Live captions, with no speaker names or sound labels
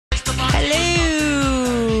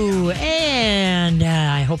Hello, and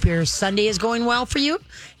I hope your Sunday is going well for you.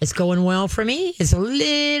 It's going well for me. It's a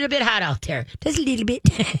little bit hot out there, just a little bit,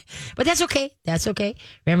 but that's okay. That's okay.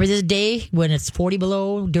 Remember this day when it's 40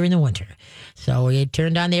 below during the winter. So we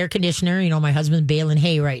turned on the air conditioner. You know, my husband's baling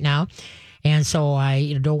hay right now, and so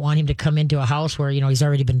I don't want him to come into a house where he's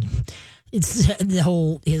already been. His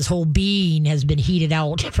whole being has been heated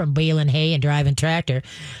out from baling hay and driving tractor.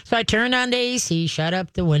 So I turned on the AC, shut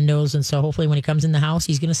up the windows, and so hopefully when he comes in the house,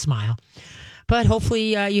 he's going to smile. But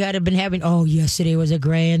hopefully you had been having, yesterday was a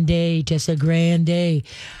grand day, just a grand day.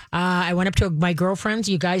 I went up to my girlfriends.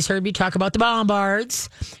 You guys heard me talk about the Bombards,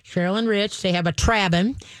 Cheryl and Rich. They have a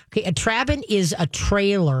Trabin. Okay, a Trabin is a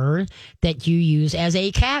trailer that you use as a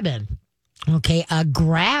cabin. Okay, a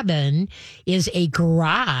graben is a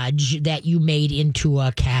garage that you made into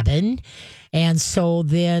a cabin. And so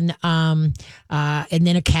then, and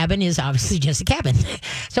then a cabin is obviously just a cabin.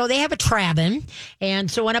 So they have a Trabin. And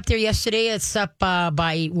so I went up there yesterday. It's up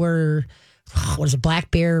by where, what is it, Black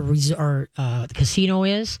Bear Resort, the casino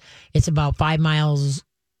is. It's about 5 miles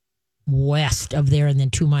west of there and then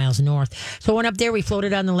 2 miles north. So I went up there, we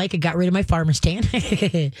floated on the lake and got rid of my farmer's tan.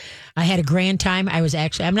 I had a grand time.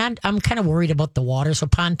 I'm kind of worried about the water. So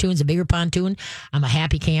pontoons, a bigger pontoon. I'm a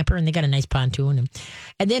happy camper and they got a nice pontoon.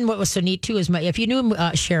 And then what was so neat too is if you knew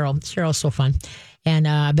Cheryl's so fun. And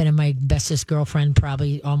I've been my bestest girlfriend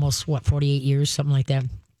probably almost 48 years, something like that.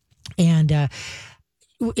 And,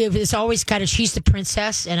 it's always kind of, she's the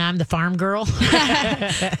princess and I'm the farm girl.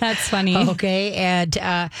 That's funny. Okay. And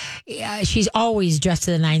she's always dressed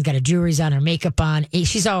to the nines, got her jewelries on, her makeup on.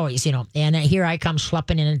 She's always, and here I come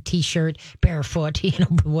schlepping in a t-shirt, barefoot,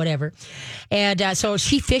 whatever. And so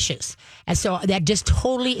she fishes. And so that just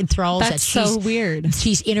totally enthralls. That's so weird.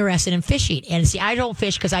 She's interested in fishing. And see, I don't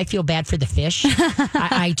fish because I feel bad for the fish.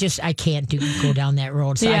 I can't go down that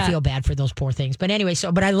road. So I feel bad for those poor things. But anyway,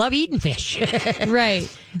 but I love eating fish. Right.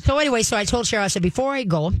 So anyway, I told Cheryl, I said, before I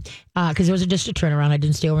go, because it was just a turnaround, I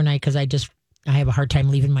didn't stay overnight because I have a hard time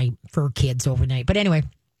leaving my fur kids overnight. But anyway,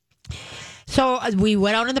 so we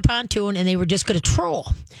went out in the pontoon and they were just going to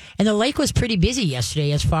troll. And the lake was pretty busy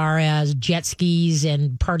yesterday as far as jet skis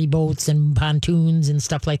and party boats and pontoons and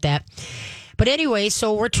stuff like that. But anyway,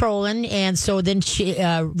 so we're trolling. And so then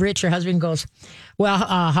Rich, her husband, goes, well,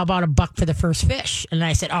 how about $1 for the first fish? And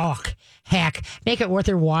I said, oh, heck, make it worth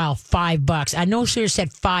her while, $5. I no sooner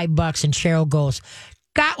said $5, and Cheryl goes,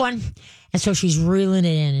 got one. And so she's reeling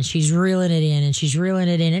it in, and she's reeling it in, and she's reeling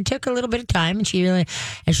it in. It took a little bit of time, and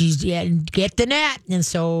she's get the net. And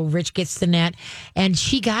so Rich gets the net, and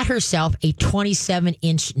she got herself a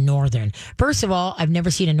 27-inch northern. First of all, I've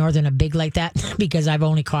never seen a northern big like that because I've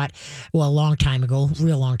only caught, real long time ago,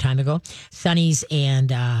 sunnies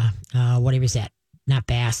and whatever is that? Not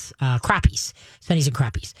bass, crappies, sunnies and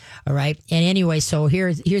crappies. All right. And anyway, so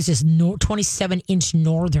here's this 27-inch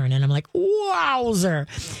northern. And I'm like, wowzer.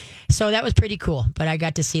 So that was pretty cool. But I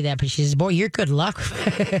got to see that. But she says, boy, you're good luck.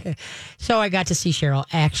 So I got to see Cheryl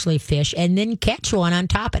actually fish and then catch one on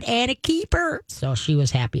top of it and a keeper. So she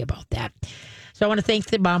was happy about that. So I want to thank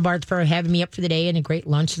the Bombards for having me up for the day and a great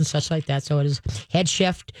lunch and such like that. So it is head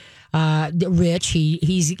chef Rich.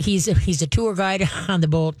 He's a tour guide on the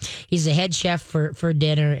boat. He's a head chef for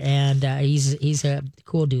dinner, and he's a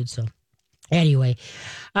cool dude. So anyway,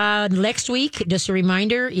 next week, just a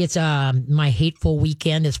reminder, it's my hateful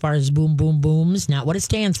weekend as far as boom boom booms. Not what it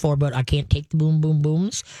stands for, but I can't take the boom boom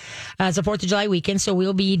booms. It's a 4th of July weekend, so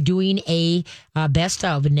we'll be doing a best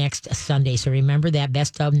of next Sunday. So remember that,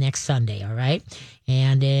 best of next Sunday, all right?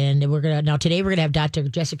 And then today we're gonna have Dr.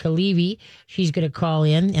 Jessica Levy. She's gonna call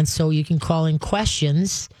in, and so you can call in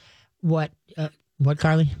questions. What,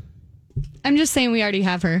 Carly? I'm just saying we already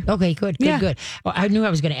have her. Okay, good. Well, I knew I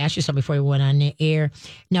was going to ask you something before we went on the air.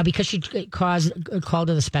 Now, because she called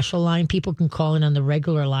to the special line, people can call in on the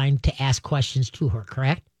regular line to ask questions to her,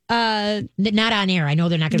 correct? Not on air. I know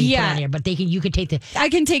they're not going to be put on air, but you could take the... I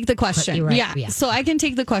can take the question. Right, yeah. So I can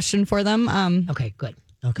take the question for them. Okay, good.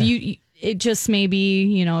 Okay. It just may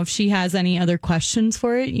be, if she has any other questions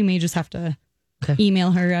for it, you may just have to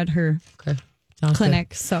email her at her... Okay. Clinic.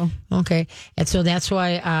 Good. So okay, and so that's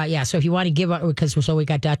why so if you want to give up, because we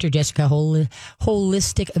got Dr. Jessica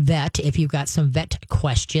holistic vet. If you've got some vet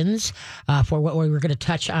questions for what we're going to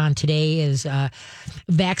touch on today is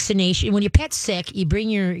vaccination. When your pet's sick, you bring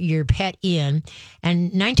your pet in,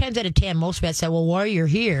 and 9 times out of 10 most vets say, well, while you're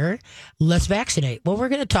here, let's vaccinate. Well, we're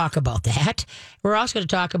going to talk about that. We're also going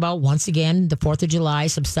to talk about, once again, the 4th of July,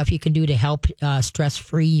 some stuff you can do to help stress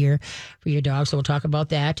free for your dog. So we'll talk about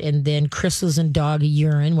that. And then Crystal's in and dog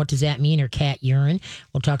urine. What does that mean? Or cat urine.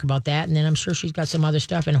 We'll talk about that. And then I'm sure she's got some other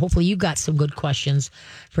stuff. And hopefully you got some good questions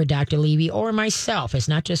for Dr. Levy or myself. It's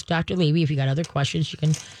not just Dr. Levy. If you got other questions, you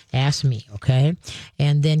can ask me, okay?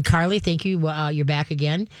 And then Carly, thank you. You're back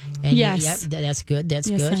again. And yes. That's good. That's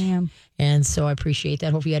yes, good. I am. And so I appreciate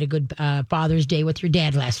that. Hopefully you had a good Father's Day with your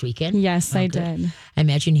dad last weekend. Yes, I did. I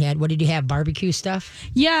imagine you had, what did you have, barbecue stuff?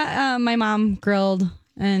 Yeah, my mom grilled,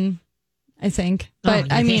 and I think.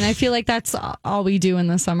 But I mean, I feel like that's all we do in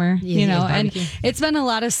the summer, you know. And it's been a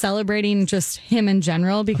lot of celebrating just him in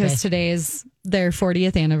general because today is their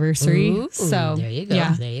 40th anniversary. Ooh, so there you go.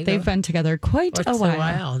 Yeah, there you go. They've been together quite a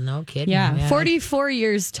while. No kidding. Yeah, 44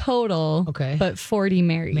 years total. Okay. But 40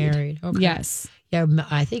 married. Okay. Yes. Yeah,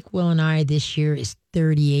 I think Will and I this year is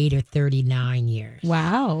 38 or 39 years.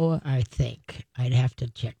 Wow. I think. I'd have to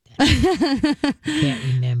check that. Can't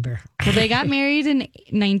remember. Well, they got married in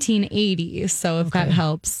 1980, so if that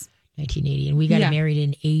helps. 1980. And we got married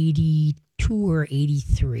in 82 or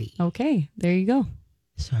 83. Okay, there you go.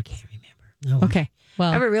 So I can't remember. No. Okay. Well,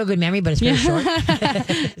 I have a real good memory, but it's very short.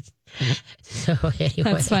 So anyway.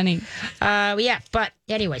 That's funny. But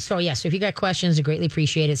anyway, so if you got questions, I greatly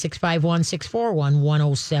appreciate it.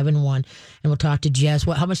 651-641-1071. And we'll talk to Jess.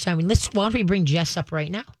 How much time? Why don't we bring Jess up right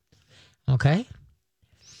now? Okay.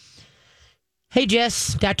 Hey,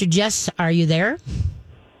 Jess. Dr. Jess, are you there?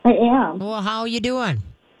 I am. Well, how are you doing?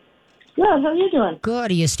 Good. How are you doing? Good.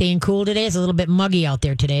 Are you staying cool today? It's a little bit muggy out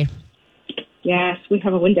there today. Yes, we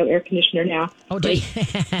have a window air conditioner now. Oh,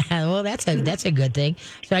 well, that's a good thing.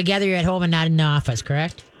 So I gather you're at home and not in the office,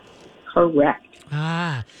 correct? Correct.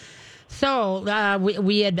 So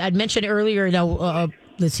I'd mentioned earlier.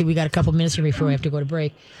 Let's see, we got a couple minutes here before we have to go to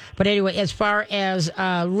break. But anyway, as far as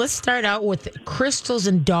let's start out with crystals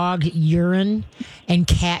in dog urine and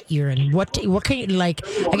cat urine. What can you like?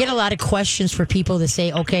 I get a lot of questions for people that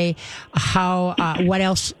say, okay, what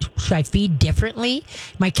else should I feed differently,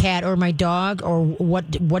 my cat or my dog, or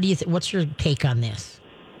what do you what's your take on this?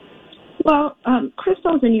 Well,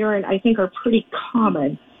 crystals in urine, I think, are pretty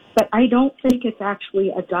common, but I don't think it's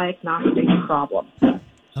actually a diagnostic problem.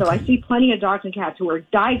 So I see plenty of dogs and cats who are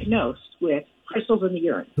diagnosed with crystals in the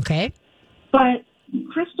urine. Okay. But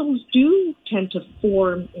crystals do tend to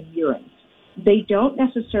form in urine. They don't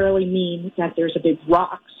necessarily mean that there's a big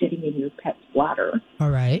rock sitting in your pet's bladder. All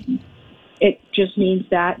right. It just means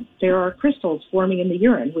that there are crystals forming in the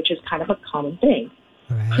urine, which is kind of a common thing.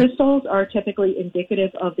 All right. Crystals are typically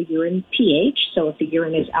indicative of the urine pH. So if the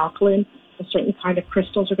urine is alkaline, a certain kind of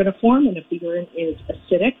crystals are going to form. And if the urine is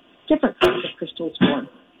acidic, different kinds of crystals form.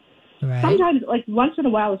 Right. Sometimes, like once in a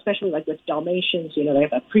while, especially like with Dalmatians, they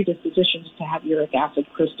have a predisposition to have uric acid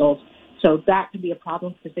crystals. So that can be a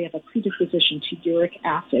problem because they have a predisposition to uric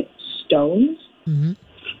acid stones. Mm-hmm.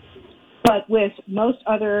 But with most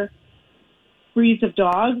other breeds of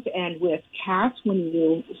dogs and with cats, when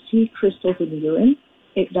you see crystals in the urine,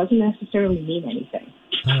 it doesn't necessarily mean anything.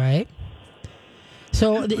 All right.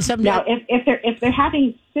 So now, if they're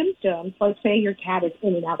having symptoms, like say your cat is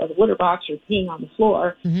in and out of the litter box or peeing on the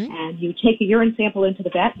floor, and you take a urine sample into the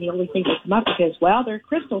vet, and the only thing that comes up is, well, there are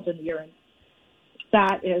crystals in the urine.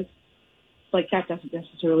 That doesn't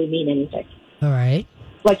necessarily mean anything. All right.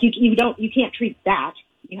 Like you can't treat that.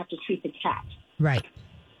 You have to treat the cat. Right.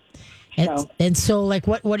 And so, like,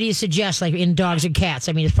 what do you suggest, like, in dogs and cats?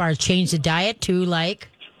 I mean, as far as change the diet to, like?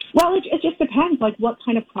 Well, it just depends, like, what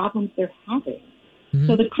kind of problems they're having. Mm-hmm.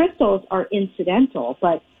 So the crystals are incidental,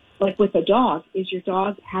 but, like, with a dog, is your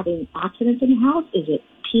dog having accidents in the house? Is it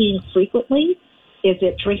peeing frequently? Is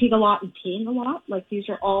it drinking a lot and peeing a lot? Like, these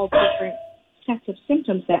are all different sets of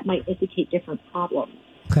symptoms that might indicate different problems.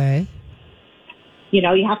 Okay. You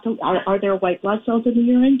have to, are there white blood cells in the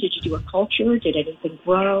urine? Did you do a culture? Did anything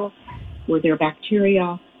grow? Were there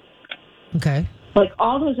bacteria? Okay. Like,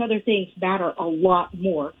 all those other things matter a lot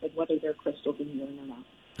more than whether there are crystals in the urine or not.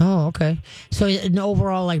 Oh, okay. So an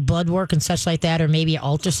overall, like, blood work and such like that, or maybe an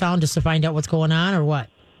ultrasound just to find out what's going on, or what?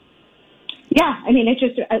 Yeah, I mean, it's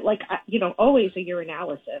just, always a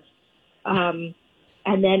urinalysis.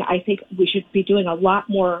 And then I think we should be doing a lot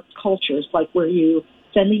more cultures, like where you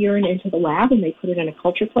send the urine into the lab and they put it in a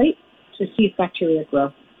culture plate to see if bacteria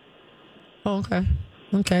grow. Oh, okay.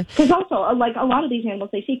 Okay. Because also, like a lot of these animals,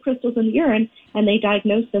 they see crystals in the urine and they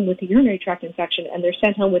diagnose them with a urinary tract infection and they're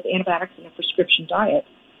sent home with antibiotics and a prescription diet,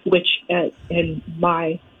 which, in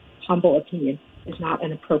my humble opinion, is not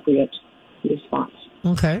an appropriate response.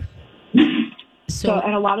 Okay. So,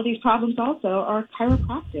 and a lot of these problems also are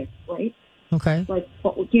chiropractic, right? Okay. Like,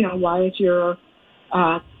 why is your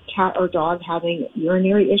cat or dog having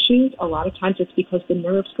urinary issues? A lot of times it's because the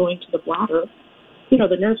nerves going to the bladder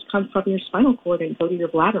the nerves come from your spinal cord and go to your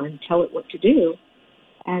bladder and tell it what to do.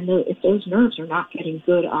 And if those nerves are not getting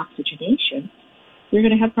good oxygenation, you're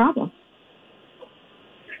going to have problems.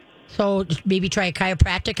 So maybe try a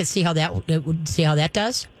chiropractic and see how that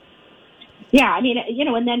does. Yeah, I mean,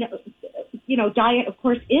 and then, diet, of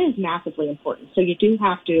course, is massively important. So you do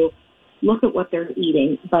have to look at what they're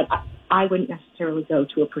eating, but I wouldn't necessarily go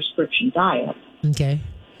to a prescription diet. Okay.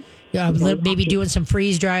 Yeah, maybe doing some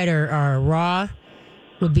freeze-dried or raw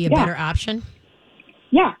would be a better option.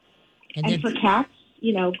 Yeah. And for cats,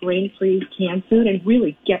 grain-free canned food, and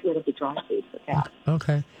really get rid of the dry food for cats.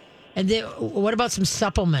 Okay. And then what about some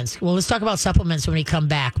supplements? Well, let's talk about supplements when we come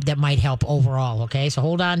back that might help overall, okay? So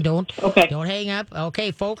hold on, don't hang up.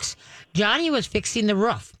 Okay, folks, Johnny was fixing the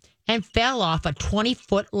roof and fell off a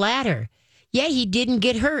 20-foot ladder. Yet he didn't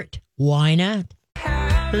get hurt. Why not?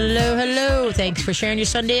 Hello. Thanks for sharing your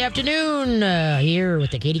Sunday afternoon here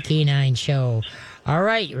with the Katie K9 Show. All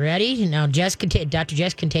right, you ready? Now, Dr.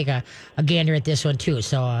 Jess can take a gander at this one, too,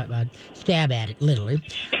 so stab at it, literally.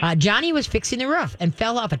 Johnny was fixing the roof and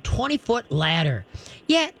fell off a 20-foot ladder.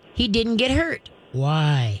 Yet, he didn't get hurt.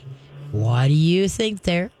 Why? What do you think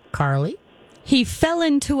there, Carly? He fell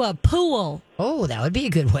into a pool. Oh, that would be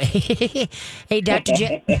a good way. Hey,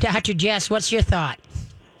 Dr. Jess, what's your thought?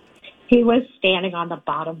 He was standing on the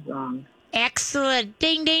bottom rung. Excellent.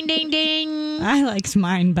 Ding, ding, ding, ding. I liked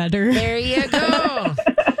mine better. There you go.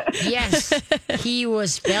 Yes. He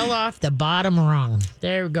fell off the bottom rung.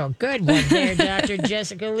 There we go. Good one there, Dr.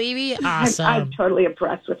 Jessica Levy. Awesome. I'm totally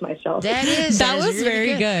impressed with myself. That was really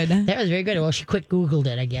very good. That was very good. Well, she quick Googled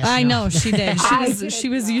it, I guess. I know, she did. She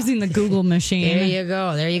was using the Google machine.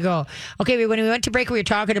 There you go. Okay, when we went to break, we were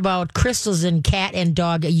talking about crystals in cat and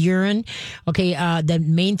dog urine. Okay, the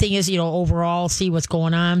main thing is, overall, see what's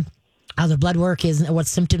going on. How the blood work is, what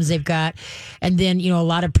symptoms they've got. And then, a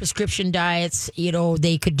lot of prescription diets,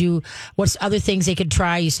 they could do, what's other things they could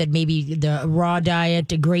try? You said maybe the raw diet,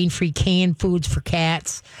 the grain-free canned foods for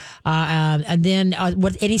cats. And then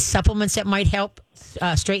any supplements that might help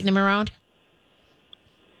straighten them around?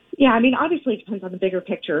 Yeah, I mean, obviously it depends on the bigger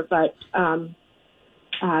picture, but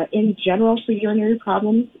in general for urinary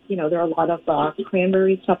problems, there are a lot of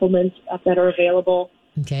cranberry supplements that are available.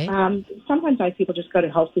 Okay. Sometimes people just go to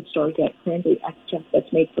health food store and get cranberry extract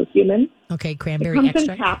that's made for humans. Okay, cranberry extract. It comes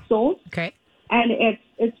extract. in capsules. Okay. And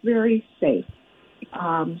it's very safe.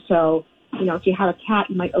 So, if you have a cat,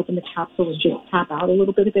 you might open the capsule and just tap out a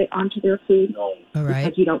little bit of it onto their food. All right.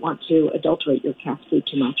 Because you don't want to adulterate your cat's food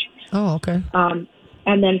too much. Oh, okay.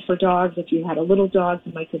 And then for dogs, if you had a little dog,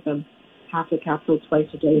 you might give them half a capsule twice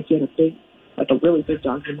a day. If you had a really big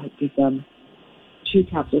dog, you might give them 2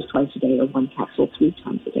 capsules twice a day or 1 capsule 3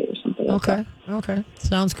 times a day or something like that. Okay.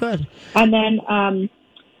 Sounds good. And then a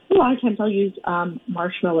lot of times I'll use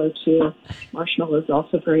marshmallow too. Marshmallow is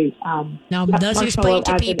also very... now, does explain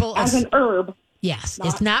to people... As an herb. Yes,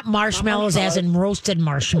 it's not marshmallows as in roasted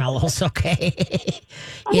marshmallows, okay?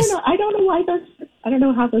 I don't know why those... I don't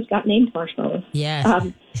know how those got named marshmallows.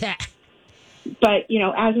 Yeah. But,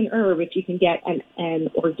 as an herb, if you can get an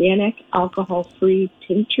organic alcohol-free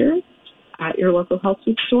tincture at your local health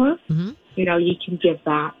food store, you can give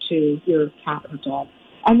that to your cat or dog.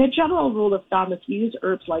 And the general rule of thumb, if you use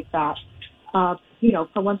herbs like that, for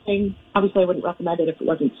one thing, obviously I wouldn't recommend it if it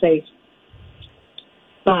wasn't safe.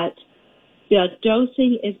 But the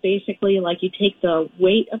dosing is basically like you take the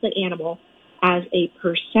weight of the animal as a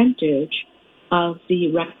percentage of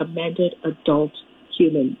the recommended adult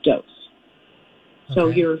human dose. So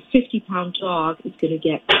your 50-pound dog is going to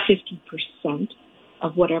get 50%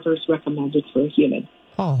 of whatever's recommended for a human.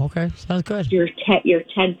 Oh, okay. Sounds good. Your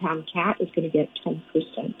 10-pound cat is going to get 10%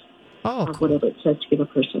 of whatever it says to give a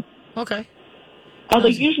person. Okay. Although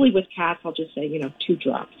usually with cats, I'll just say 2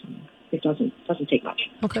 drops. It doesn't take much.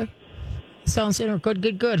 Okay. Sounds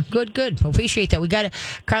good. Appreciate that. We got it,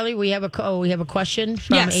 Carly. We have a question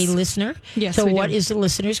from a listener. Yes. So what is the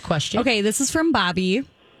listener's question? Okay, this is from Bobby.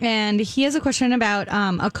 And he has a question about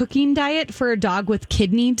a cooking diet for a dog with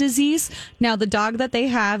kidney disease. Now, the dog that they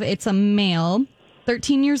have, it's a male,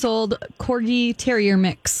 13 years old, Corgi Terrier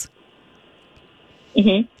mix.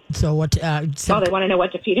 Mm-hmm. So what? They want to know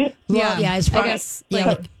what to feed it? Well, as far as...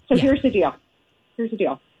 So here's the deal.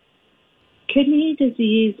 Kidney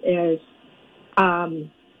disease is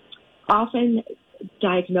often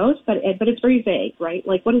diagnosed, but it's very vague, right?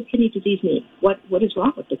 Like, what does kidney disease mean? What is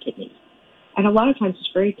wrong with the kidneys? And a lot of times it's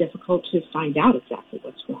very difficult to find out exactly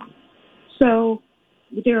what's wrong. So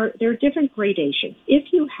there are different gradations.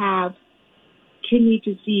 If you have kidney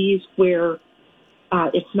disease where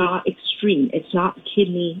it's not extreme, it's not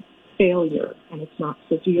kidney failure, and it's not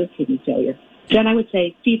severe kidney failure, then I would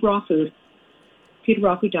say feed raw food feed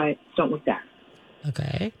raw food diet, don't look there.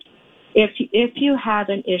 Okay. If you have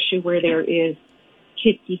an issue where there is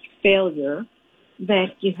kidney failure,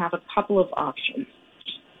 then you have a couple of options.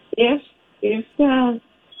 If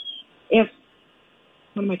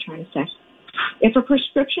what am I trying to say? If a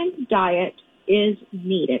prescription diet is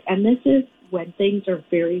needed, and this is when things are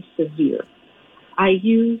very severe, I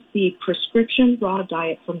use the prescription raw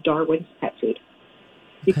diet from Darwin's Pet Food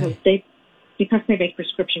because they make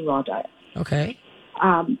prescription raw diet. Okay.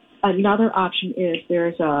 Another option is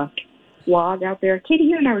there's a blog out there. Katie,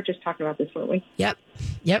 you and I were just talking about this, weren't we? Yep.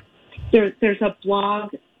 There's a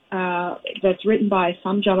blog that's written by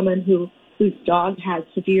some gentleman whose dog had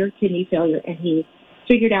severe kidney failure, and he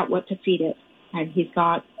figured out what to feed it, and he's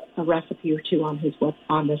got a recipe or two on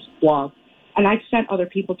this blog. And I've sent other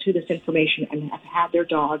people to this information and have had their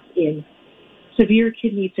dogs in severe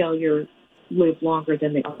kidney failure live longer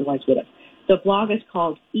than they otherwise would have. The blog is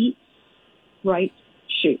called Eat Right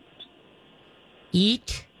Shoot.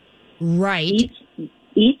 Eat Right.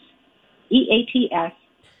 Eat EATS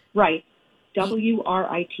right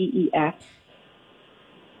WRITES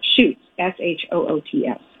Shoots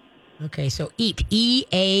SHOOTS. Okay, so eat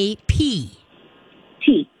EAP.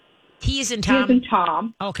 T. T is in Tom. T is in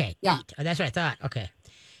Tom. Okay. Yeah. Eat. Oh, that's what I thought. Okay.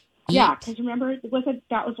 Eat. Yeah, because remember,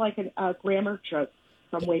 that was like a grammar joke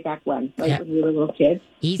from way back when, right? Yeah. When we were little kids.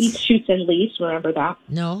 Eat, shoots, and leaves. Remember that?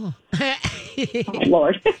 No. Oh,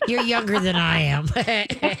 Lord. You're younger than I am.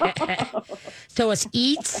 So it's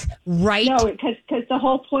eats right. No, because the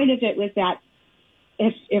whole point of it was that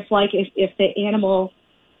if the animal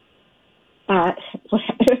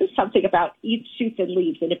something about eats, shoots, and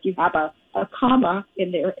leaves, and if you have a comma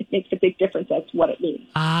in there, it makes a big difference. That's what it means.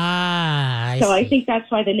 I so see. I think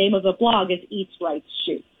that's why the name of the blog is Eats Right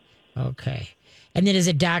Shoots. Okay. And then is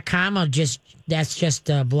it .com or that's just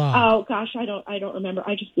a blog? Oh gosh, I don't remember.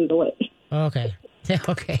 I just Google it. Okay.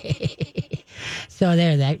 Okay. So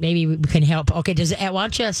that maybe we can help. Okay. Why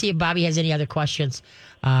don't you see if Bobby has any other questions?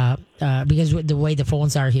 Because the way the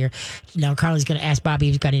phones are here now, Carly's going to ask Bobby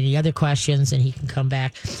if he's got any other questions, and he can come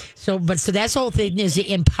back. So that's the whole thing is to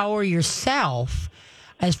empower yourself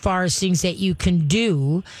as far as things that you can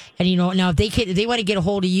do. And now if they want to get a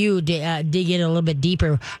hold of you, dig in a little bit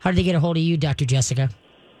deeper. How do they get a hold of you, Dr. Jessica?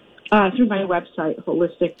 Through my website,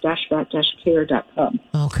 holistic-vet-care.com.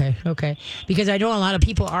 Okay. Because I know a lot of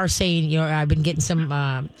people are saying, I've been getting some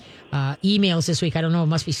emails this week. I don't know, it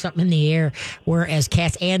must be something in the air, whereas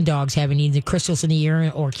cats and dogs having either crystals in the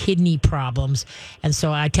urine or kidney problems. And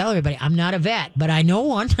so I tell everybody, I'm not a vet, but I know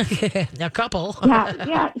one, a couple.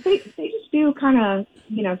 Yeah. They just do kind of,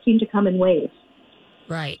 seem to come in waves.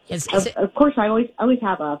 Right. Of course, I always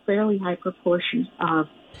have a fairly high proportion of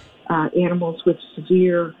animals with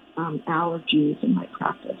severe allergies in my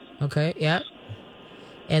practice. Okay, yeah.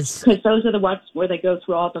 Because those are the ones where they go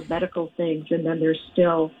through all the medical things, and then they're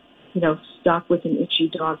still, stuck with an itchy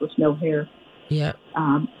dog with no hair. Yeah.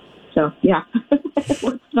 So, yeah,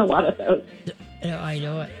 a lot of those. I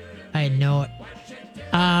know it.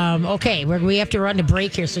 Okay, we have to run to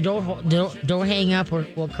break here, so don't hang up.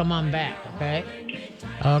 We'll come on back.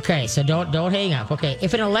 Okay, so don't hang up. Okay,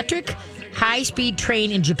 if an electric high-speed train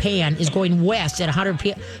in Japan is going west at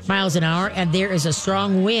 100 miles an hour, and there is a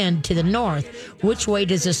strong wind to the north, which way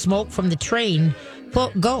does the smoke from the train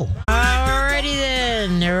go? Alrighty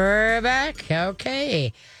then, we're back.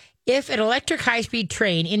 Okay. If an electric high-speed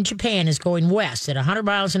train in Japan is going west at 100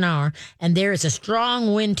 miles an hour, and there is a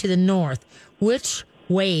strong wind to the north, which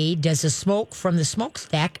way does the smoke from the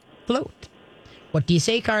smokestack float? What do you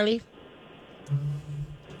say, Carly?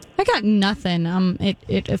 I got nothing.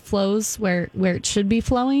 It flows where it should be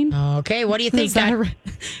flowing. Okay, what do you think,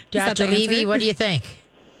 Dr. Levy? What do you think?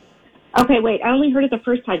 Okay, wait. I only heard it the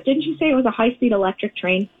first time. Didn't you say it was a high-speed electric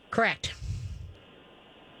train? Correct.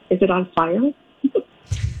 Is it on fire?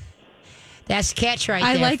 That's the catch right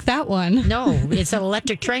I there. like that one. No, it's an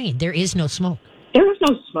electric train. There is no smoke. There is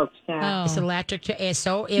no smokestack. Oh. It's electric.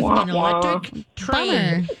 So if an electric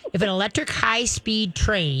train, if an electric high-speed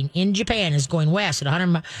train in Japan is going west at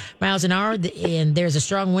 100 miles an hour, and there's a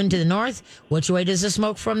strong wind to the north, which way does the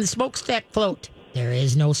smoke from the smokestack float? There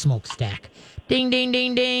is no smokestack. Ding, ding,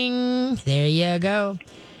 ding, ding. There you go.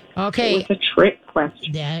 Okay. It was a trick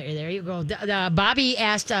question. There you go. Bobby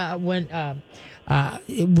asked when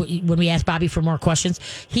we asked Bobby for more questions,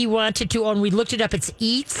 he wanted to, and we looked it up, it's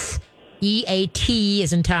EATS, EAT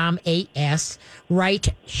as in Tom, AS, right,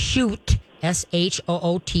 shoot, SHOOT.com.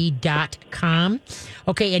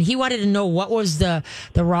 Okay, and he wanted to know what was the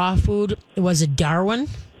raw food. Was it Darwin?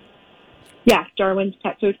 Yeah, Darwin's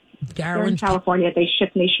Pet Food. Darwin's They're in California. They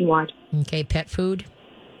ship nationwide. Okay, pet food.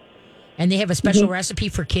 And they have a special recipe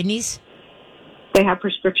for kidneys? They have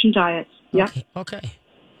prescription diets. Yep. Okay.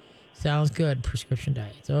 Sounds good. Prescription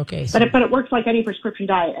diets. Okay. So. But it works like any prescription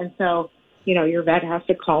diet. And so, your vet has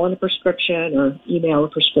to call in a prescription or email a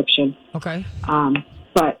prescription. Okay.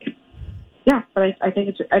 But I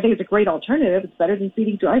think it's a great alternative. It's better than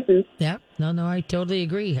feeding dry food. Yeah. No, I totally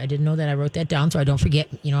agree. I didn't know that. I wrote that down so I don't forget.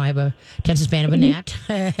 I have a attention span of a gnat.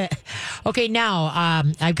 Okay, now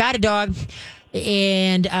I've got a dog,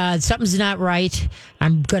 and something's not right.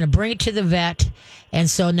 I'm going to bring it to the vet. And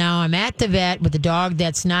so now I'm at the vet with the dog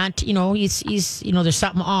that's not, he's there's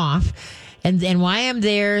something off. And then while I'm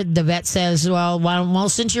there, the vet says, well,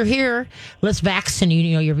 since you're here, let's vaccinate.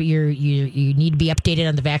 You need to be updated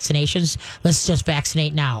on the vaccinations. Let's just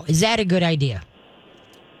vaccinate now. Is that a good idea?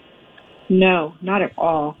 No, not at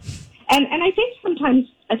all. And I think sometimes,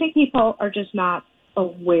 people are just not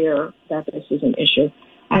aware that this is an issue.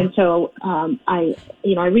 And so I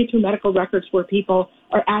read through medical records where people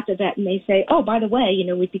are at the vet and they say, oh, by the way,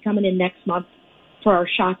 we'd be coming in next month for our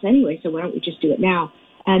shots anyway, so why don't we just do it now?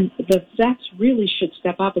 And the vets really should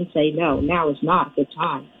step up and say, no, now is not a good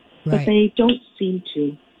time. Right. But they don't seem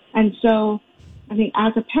to. And so,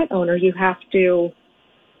 as a pet owner, you have to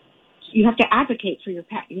advocate for your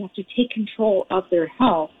pet. You have to take control of their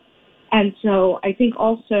health. And so I think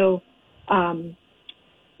also,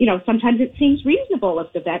 sometimes it seems reasonable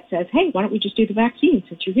if the vet says, hey, why don't we just do the vaccine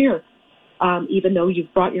since you're here, even though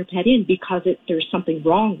you've brought your pet in because there's something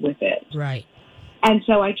wrong with it. Right. And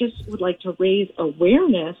so I just would like to raise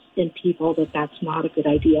awareness in people that that's not a good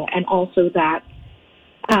idea. And also that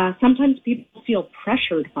sometimes people feel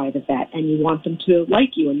pressured by the vet and you want them to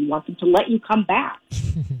like you and you want them to let you come back.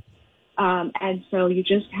 And so you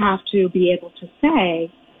just have to be able to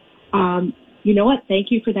say, you know what,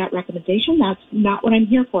 thank you for that recommendation. That's not what I'm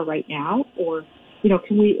here for right now. Or,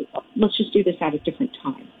 let's just do this at a different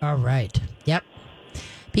time. All right. Yep.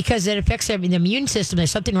 Because it affects the immune system. There's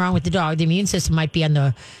something wrong with the dog. The immune system might be on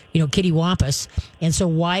the, kitty wampus. And so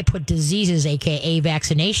why put diseases, a.k.a.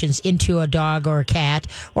 vaccinations, into a dog or a cat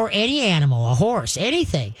or any animal, a horse,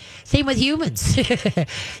 anything. Same with humans. Right.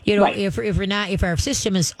 If our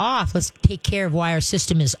system is off, let's take care of why our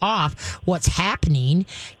system is off, what's happening,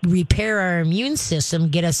 repair our immune system,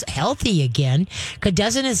 get us healthy again. Because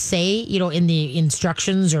doesn't it say, in the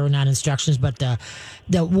instructions, or not instructions, but the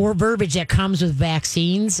verbiage that comes with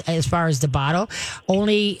vaccines, as far as the bottle,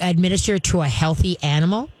 only administered to a healthy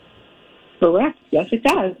animal? Correct. Yes, it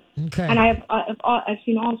does. Okay. And I've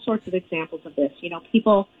seen all sorts of examples of this.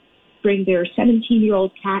 People bring their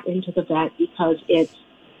 17-year-old cat into the vet because it's,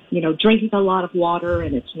 drinking a lot of water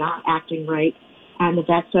and it's not acting right. And the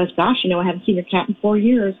vet says, gosh, I haven't seen your cat in 4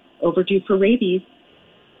 years, overdue for rabies.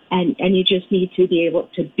 And you just need to be able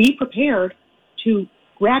to be prepared to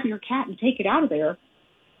grab your cat and take it out of there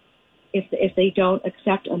if they don't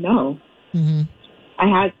accept a no. Mm-hmm.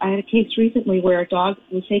 I had a case recently where a dog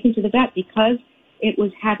was taken to the vet because it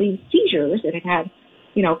was having seizures, and it had,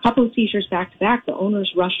 a couple of seizures back to back. The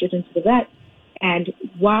owners rushed it into the vet, and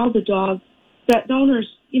while the owners,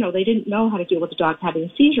 they didn't know how to deal with the dog having a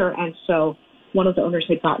seizure, and so one of the owners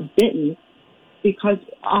had gotten bitten, because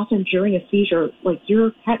often during a seizure,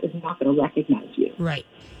 your pet is not going to recognize you. Right.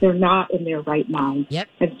 They're not in their right mind. Yep.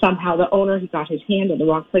 And somehow the owner, who got his hand in the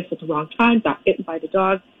wrong place at the wrong time, got bitten by the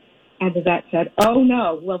dog. And the vet said, oh,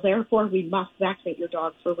 no, well, therefore we must vaccinate your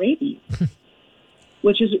dog for rabies,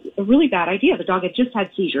 which is a really bad idea. The dog had just had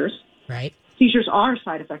seizures. Right. Seizures are a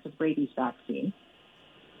side effect of rabies vaccine.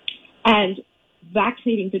 And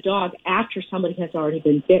vaccinating the dog after somebody has already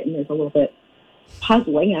been bitten is a little bit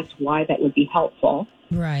puzzling as to why that would be helpful.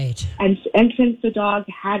 Right. And since the dog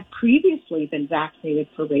had previously been vaccinated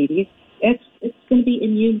for rabies, it's going to be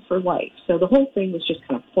immune for life. So the whole thing was just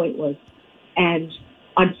kind of pointless and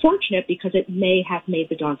unfortunate because it may have made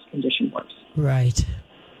the dog's condition worse. Right.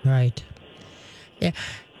 Yeah.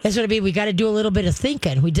 That's what I mean. We got to do a little bit of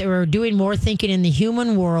thinking. We're doing more thinking in the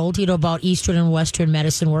human world, about Eastern and Western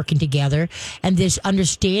medicine working together, and this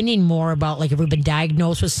understanding more about, if we've been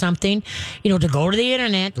diagnosed with something, to go to the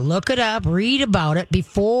internet, look it up, read about it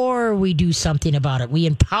before we do something about it. We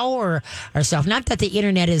empower ourselves. Not that the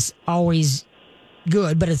internet is always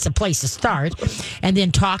good, but it's a place to start. And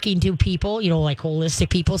then talking to people, like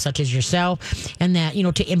holistic people such as yourself, and that,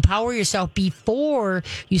 to empower yourself before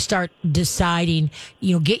you start deciding,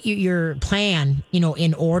 get your plan,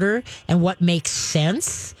 in order, and what makes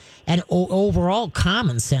sense, and overall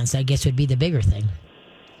common sense, I guess, would be the bigger thing.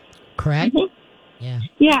 Correct? Mm-hmm. Yeah.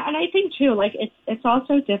 Yeah. And I think too, it's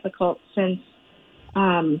also difficult since,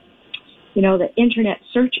 the internet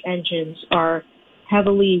search engines are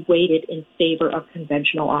heavily weighted in favor of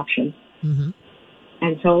conventional options. Mm-hmm.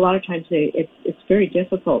 And so a lot of times it's very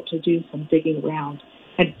difficult to do some digging around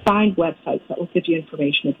and find websites that will give you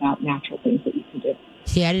information about natural things that you can do.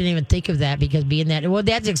 See, I didn't even think of that because being that, well,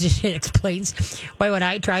 that explains why when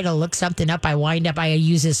I try to look something up, I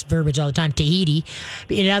use this verbiage all the time, Tahiti.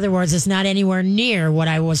 In other words, it's not anywhere near what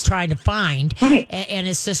I was trying to find. Right. And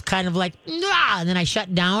it's just kind of like, nah, and then I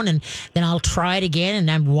shut down and then I'll try it again and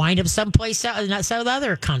then wind up someplace else, not some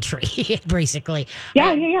other country, basically.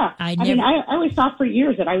 Yeah. I always thought for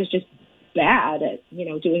years that I was just bad at,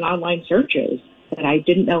 doing online searches, that I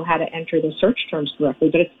didn't know how to enter the search terms correctly,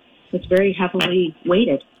 but it's very heavily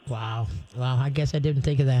weighted. Wow. Well, I guess I didn't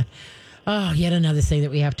think of that. Oh, yet another thing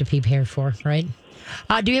that we have to prepare for, right?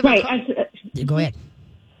 Do you have go ahead.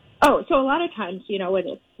 Oh, so a lot of times,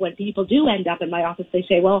 when people do end up in my office, they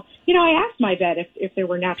say, well, I asked my vet if there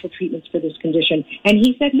were natural treatments for this condition, and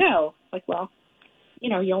he said no. Like, well,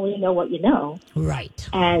 you only know what you know. Right.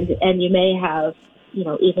 And you may have,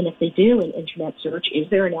 even if they do an internet search, is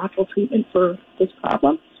there a natural treatment for this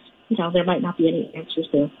problem? There might not be any answers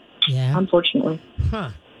there. Yeah. Unfortunately.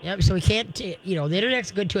 Huh. Yeah, so we can't, the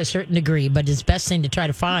internet's good to a certain degree, but it's best thing to try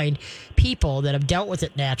to find people that have dealt with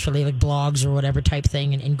it naturally, like blogs or whatever type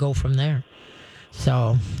thing, and go from there.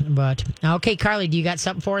 So, but, okay, Carly, do you got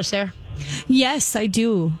something for us there? Yes, I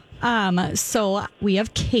do. So we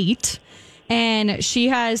have Kate, and she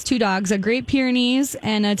has 2 dogs, a Great Pyrenees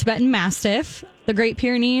and a Tibetan Mastiff. The Great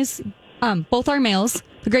Pyrenees, both are males.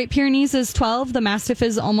 The Great Pyrenees is 12. The Mastiff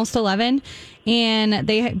is almost 11. And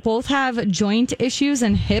they both have joint issues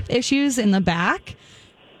and hip issues in the back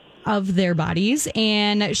of their bodies.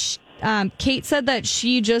 And Kate said that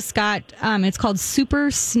she just got, it's called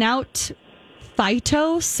Super Snout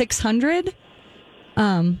Phyto 600.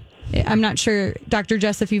 I'm not sure, Dr.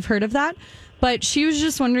 Jess, if you've heard of that. But she was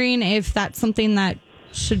just wondering if that's something that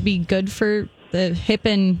should be good for the hip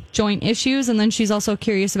and joint issues. And then she's also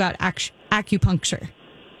curious about acupuncture.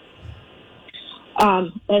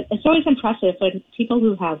 It's always impressive when people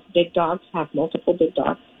who have big dogs have multiple big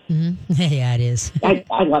dogs. Mm-hmm. Yeah, it is. I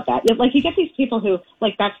love that. Like, you get these people who,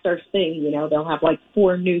 like, that's their thing, they'll have, like,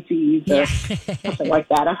 4 Newsies or something like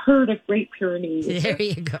that, a herd of Great Pyrenees. There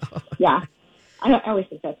you go. Yeah. I always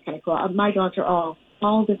think that's kind of cool. My dogs are all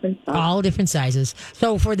different sizes. All different sizes.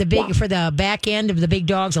 So for the back end of the big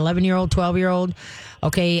dogs, 11-year-old, 12-year-old,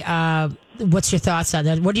 okay, what's your thoughts on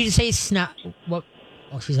that? What did you say? What?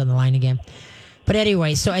 Oh, she's on the line again. But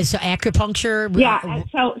anyway, so acupuncture. Yeah.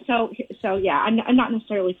 So yeah, I'm not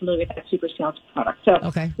necessarily familiar with that Super Snout product. So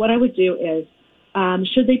okay. What I would do is,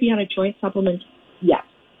 should they be on a joint supplement? Yes.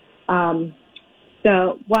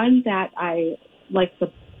 The one that I like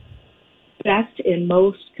the best in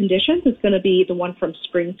most conditions is going to be the one from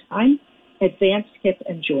Springtime, Advanced Hip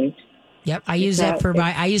and Joint. Yep, I use that for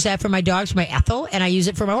my dogs, my Ethel, and I use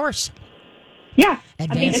it for my horse. Yeah,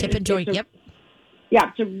 Advanced Hip and Joint. Yep. Yeah,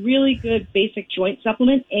 it's a really good basic joint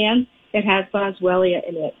supplement, and it has boswellia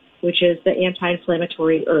in it, which is the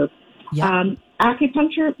anti-inflammatory herb. Yep.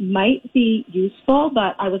 Acupuncture might be useful,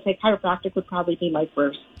 but I would say chiropractic would probably be my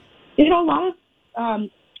first. A lot of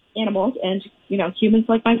animals and, humans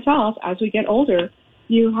like myself, as we get older,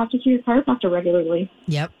 you have to see your chiropractor regularly.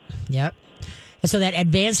 Yep. And so that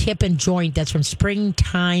Advanced Hip and Joint, that's from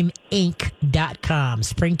springtimeinc.com,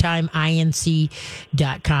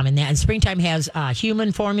 springtimeinc.com. And Springtime has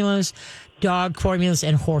human formulas, dog formulas,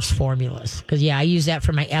 and horse formulas. Because, I use that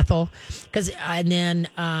for my Ethel. And then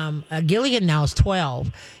Gilligan now is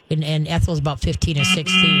 12, and Ethel's about 15 or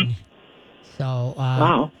 16. So,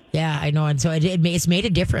 wow. Yeah, I know. And so it's made a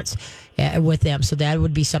difference with them. So that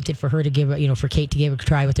would be something for her to give, for Kate to give a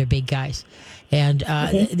try with their big guys. And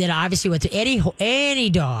then obviously with any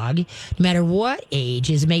dog, no matter what age,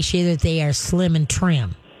 is make sure that they are slim and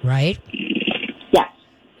trim, right? Yes.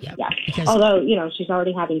 Yep. Yeah. Because, although, she's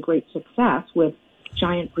already having great success with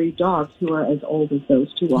giant breed dogs who are as old as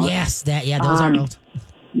those 2 are. Yes, those are old.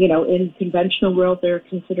 In conventional world, they're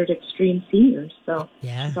considered extreme seniors. So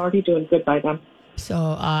she's already doing good by them.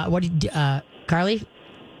 So Carly,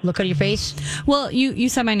 look on your face. Well, you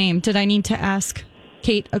said my name. Did I need to ask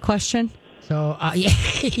Kate a question? So,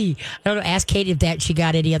 I don't know. Ask Kate if she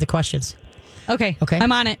got any other questions. Okay.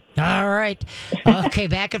 I'm on it. All right. Okay,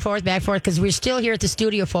 back and forth, because we're still here at the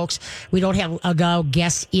studio, folks. We don't have a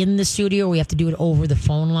guest in the studio. We have to do it over the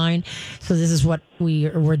phone line. So this is what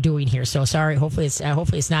we're doing here. So sorry. Hopefully it's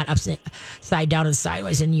not upside down and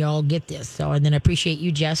sideways, and you all get this. So, and then I appreciate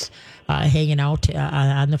you, Jess, hanging out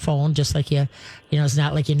on the phone, just like you. It's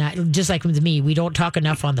not like you're not just like with me. We don't talk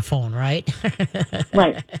enough on the phone, right?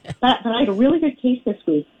 Right. But I had a really good case this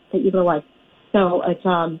week that you're gonna like. So it's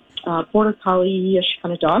Border Collie-ish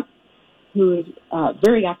kind of dog. who is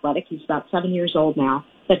very athletic. He's about 7 years old now,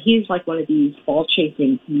 but he's like one of these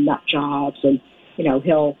ball-chasing nut jobs, and,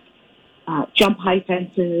 he'll jump high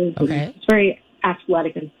fences. Okay. And he's very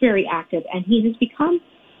athletic and very active, and he has become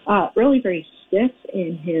really very stiff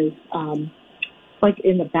in his,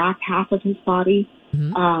 in the back half of his body.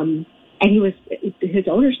 Mm-hmm. And his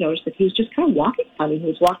owners noticed that he was just kind of walking funny. He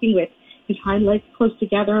was walking with his hind legs close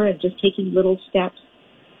together and just taking little steps.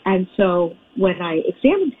 And so when I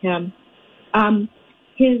examined him,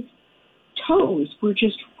 his toes were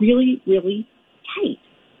just really, really tight.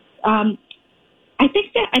 I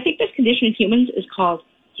think this condition in humans is called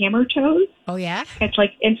hammer toes. Oh yeah. It's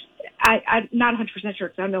like I'm not 100% sure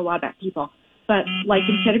because I don't know a lot about people, but like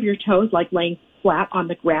instead of your toes like laying flat on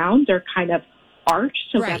the ground, they're kind of arched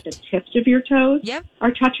so that the tips of your toes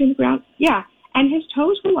are touching the ground. Yeah. And his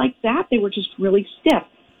toes were like that. They were just really stiff.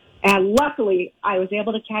 And luckily, I was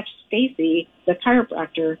able to catch Stacy, the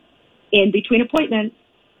chiropractor, in between appointments.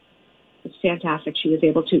 It's fantastic. She was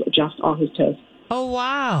able to adjust all his toes. Oh,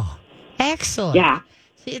 wow. Excellent. Yeah.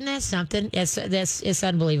 See, isn't that something? It's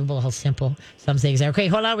unbelievable how simple some things are. Okay,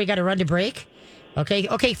 hold on. We got to run to break.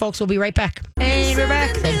 Okay, folks, we'll be right back. And we're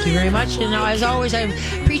back. Thank you very much. And as always, I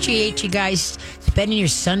appreciate you guys spending your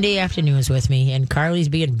Sunday afternoons with me. And Carly's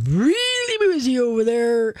being really busy over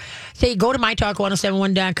there. Say, go to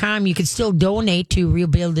mytalk1071.com. You can still donate to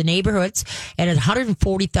Rebuild the Neighborhoods at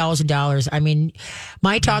 $140,000. I mean,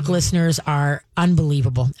 My Talk listeners are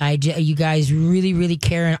unbelievable. You guys really, really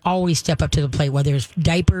care and always step up to the plate, whether it's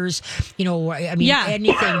diapers,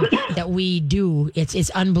 anything that we do. It's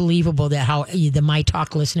unbelievable that how the My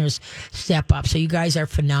Talk listeners step up. So you guys are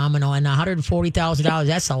phenomenal. And $140,000,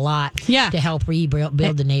 that's a lot to help rebuild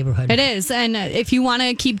the neighborhood. It is. And if you want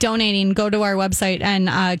to keep donating, go to our website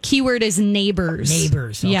and keyword is neighbors.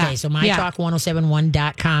 Neighbors. Okay. So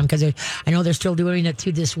mytalk1071.com, because I know they're still doing it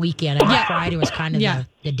through this weekend. Friday was kind of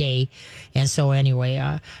the day. And so anyway,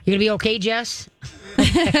 you're going to be okay, Jess?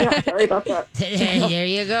 Sorry about that. There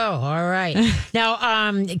you go. All right.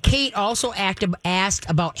 Now, Kate also asked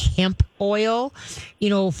about hemp oil,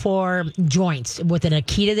 for joints with an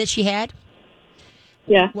Akita that she had.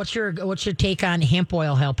 Yeah. What's your take on hemp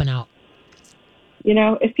oil helping out?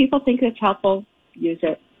 If people think it's helpful, use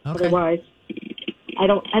it. Okay. Otherwise, I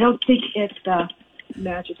don't think it's the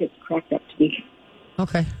magic it's cracked up to be.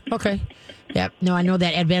 Okay. Yep. No, I know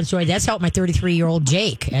that advanced story. That's helped my 33-year-old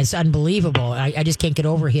Jake. It's unbelievable. I just can't get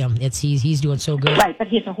over him. He's doing so good. Right, but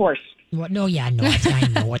he's a horse. Well, no, yeah, I know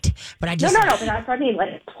it. But I just no. But that's what I mean.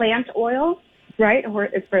 Like plant oil, right?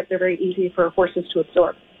 They're very easy for horses to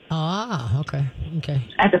absorb. Ah, okay.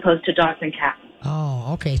 As opposed to dogs and cats.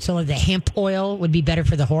 Oh, okay. So the hemp oil would be better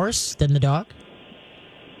for the horse than the dog?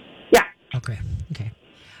 Yeah. Okay.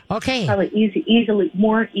 Probably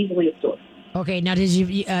more easily absorbed. Okay, now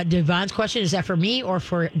Devon's question, is that for me or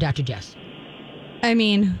for Dr. Jess? I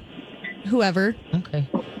mean, whoever.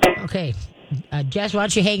 Okay. Jess, why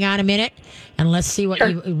don't you hang on a minute and let's see what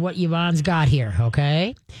Yvonne's got here,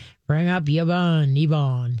 okay? Bring up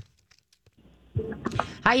Yvonne.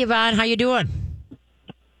 Hi, Yvonne. How you doing?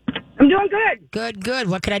 I'm doing good. Good.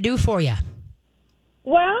 What can I do for you?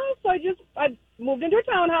 Well, so I moved into a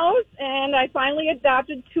townhouse, and I finally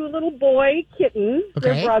adopted 2 little boy kittens. Okay.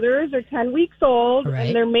 They're brothers. They're 10 weeks old, right.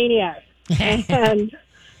 And they're maniacs. And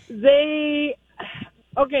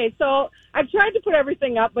so I've tried to put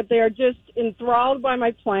everything up, but they are just enthralled by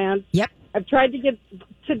my plants. Yep. I've tried to get,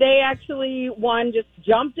 today actually, one just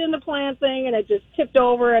jumped in the plant thing, and it just tipped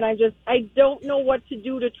over, and I don't know what to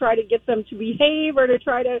do to try to get them to behave or to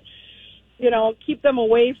try to, keep them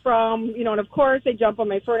away from, and of course they jump on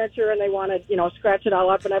my furniture and they want to, scratch it all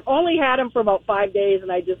up. And I've only had them for about 5 days,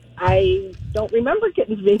 and I don't remember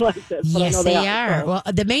kittens being like this. But yes, I know they are. So. Well,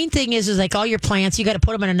 the main thing is like all your plants, you got to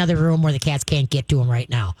put them in another room where the cats can't get to them right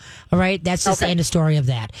now. All right? That's just the end of story of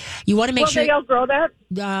that. You want to make sure. Will they outgrow that?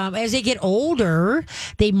 As they get older,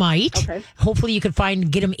 they might. Okay. Hopefully you can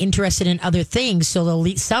get them interested in other things so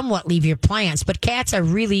they'll somewhat leave your plants. But cats are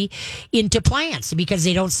really into plants because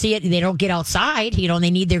they don't see it. They don't get outside. They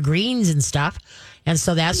need their greens and stuff. And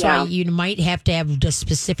so that's why you might have to have a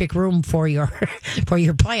specific room for your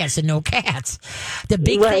plants and no cats. The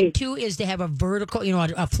big thing too is to have a vertical,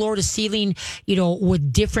 a floor to ceiling,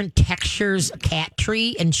 with different textures, cat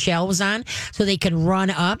tree and shelves on, so they can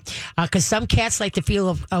run up. Because some cats like the feel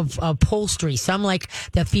of upholstery. Some like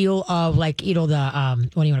the feel of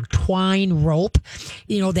twine rope.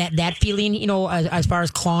 That feeling. As far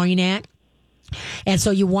as clawing at. And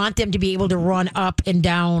so you want them to be able to run up and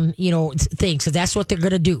down, things. So that's what they're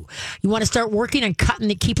going to do. You want to start working on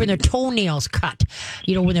keeping their toenails cut.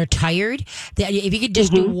 When they're tired, if you could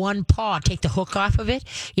just do one paw, take the hook off of it,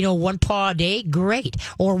 one paw a day, great.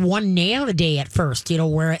 Or one nail a day at first,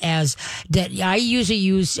 whereas that I usually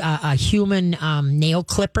use a human nail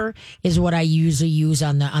clipper is what I usually use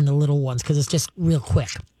on the little ones because it's just real quick.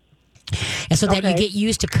 And so that you get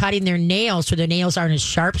used to cutting their nails so their nails aren't as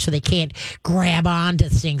sharp so they can't grab onto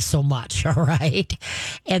things so much, all right?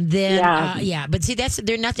 And then, but see,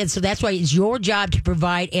 they're nothing. So that's why it's your job to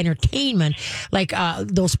provide entertainment, like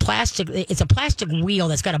it's a plastic wheel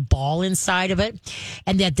that's got a ball inside of it,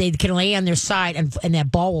 and that they can lay on their side, and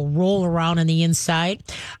that ball will roll around on the inside.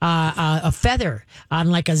 A feather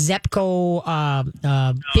on like a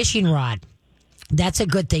Zepco fishing rod. That's a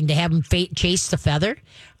good thing to have them chase the feather.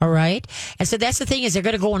 All right. And so that's the thing is they're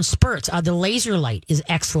going to go in spurts. The laser light is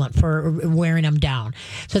excellent for wearing them down.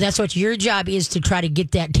 So that's what your job is to try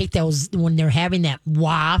to take those when they're having that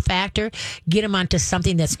wow factor, get them onto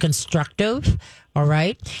something that's constructive. All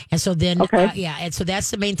right. And so then, and so that's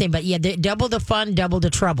the main thing. But double the fun, double the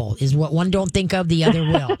trouble is what one don't think of, the other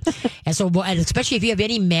will. And so, and especially if you have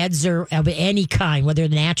any meds or of any kind, whether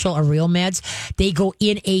natural or real meds, they go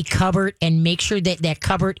in a cupboard and make sure that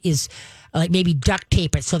cupboard is like maybe duct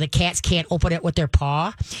tape it so the cats can't open it with their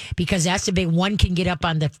paw, because that's the big one can get up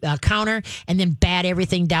on the counter and then bat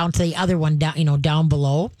everything down to the other one down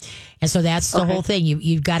below. And so that's the whole thing.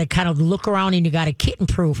 You've got to kind of look around and you got to kitten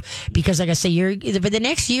proof, because like I say, for the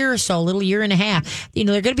next year or so, a little year and a half, they're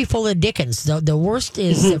going to be full of Dickens. The worst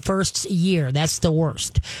is the first year. That's the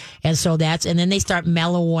worst. And so and then they start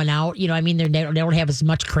mellowing out. They don't have as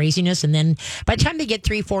much craziness. And then by the time they get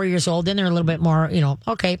 3-4 years old, then they're a little bit more,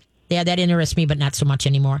 okay. Yeah, that interests me, but not so much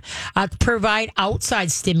anymore. Provide outside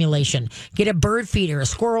stimulation. Get a bird feeder, a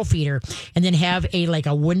squirrel feeder, and then have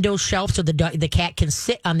a window shelf so the cat can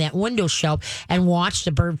sit on that window shelf and watch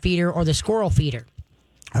the bird feeder or the squirrel feeder.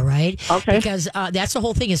 All right. Okay. Because that's the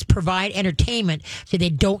whole thing is provide entertainment so they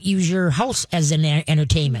don't use your house as an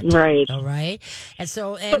entertainment. Right. All right. And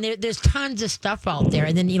so there's tons of stuff out there.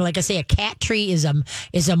 And then like I say, a cat tree is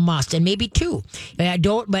a must, and maybe two. But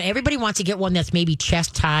everybody wants to get one that's maybe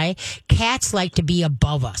chest high. Cats like to be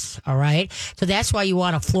above us. All right. So that's why you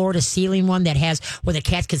want a floor to ceiling one where the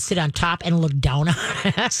cats can sit on top and look down on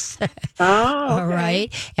us. Oh. Okay. All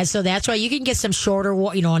right. And so that's why you can get some shorter,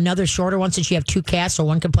 another shorter one, since you have two cats, so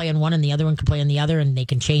one can play on one and the other one can play on the other, and they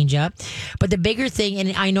can change up. But the bigger thing,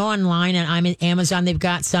 and I know online and I'm at Amazon, they've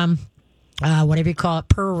got some whatever you call it,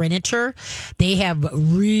 Perinature. They have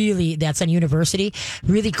that's on University,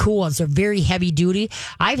 really cool ones. They're very heavy duty.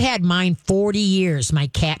 I've had mine 40 years, my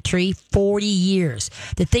cat tree, 40 years.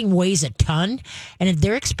 The thing weighs a ton, and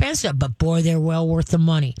they're expensive, but boy, they're well worth the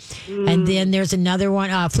money. And then there's another one.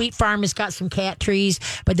 Fleet Farm has got some cat trees,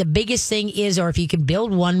 but the biggest thing is, or if you can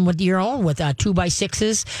build one with your own with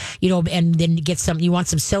 2x6s, and then you want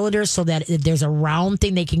some cylinders so that there's a round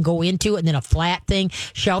thing they can go into, and then a flat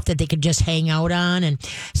shelf that they could just hang out on. And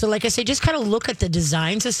so like I say, just kind of look at the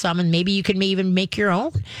designs of some, and maybe you can even make your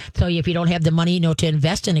own. So if you don't have the money to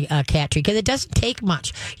invest in a cat tree, because it doesn't take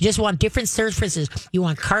much. You just want different surfaces. You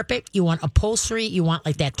want carpet, you want upholstery, you want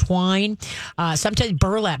like that twine, sometimes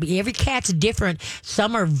burlap. Every cat's different.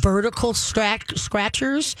 Some are vertical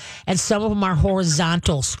scratchers and some of them are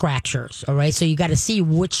horizontal scratchers. All right, so you got to see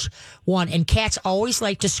which one. And cats always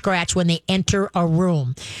like to scratch when they enter a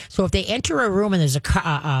room. So if they enter a room and there's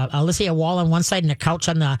let's say a wall on one side and a couch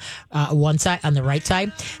on the one side, on the right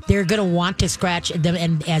side, they're going to want to scratch them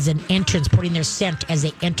and as an entrance, putting their scent as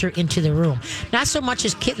they enter into the room. Not so much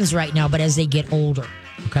as kittens right now, but as they get older.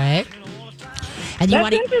 Okay. And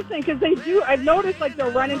that's interesting, because they do. I've noticed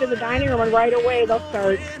they'll run into the dining room and right away they'll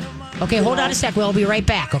start. Okay, hold on a sec. We'll be right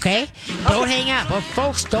back. Okay. Don't hang up,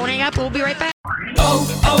 folks. Don't hang up. We'll be right back.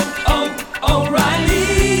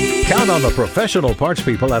 O'Reilly. Count on the professional parts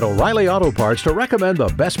people at O'Reilly Auto Parts to recommend the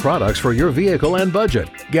best products for your vehicle and budget.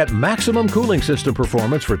 Get maximum cooling system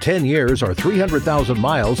performance for 10 years or 300,000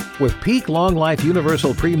 miles with Peak Long Life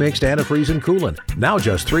Universal Pre-Mixed Antifreeze and Coolant. Now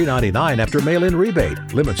just $3.99 after mail-in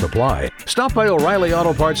rebate. Limits apply. Stop by O'Reilly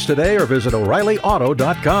Auto Parts today or visit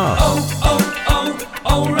O'ReillyAuto.com.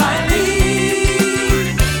 O'Reilly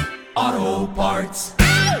Auto Parts.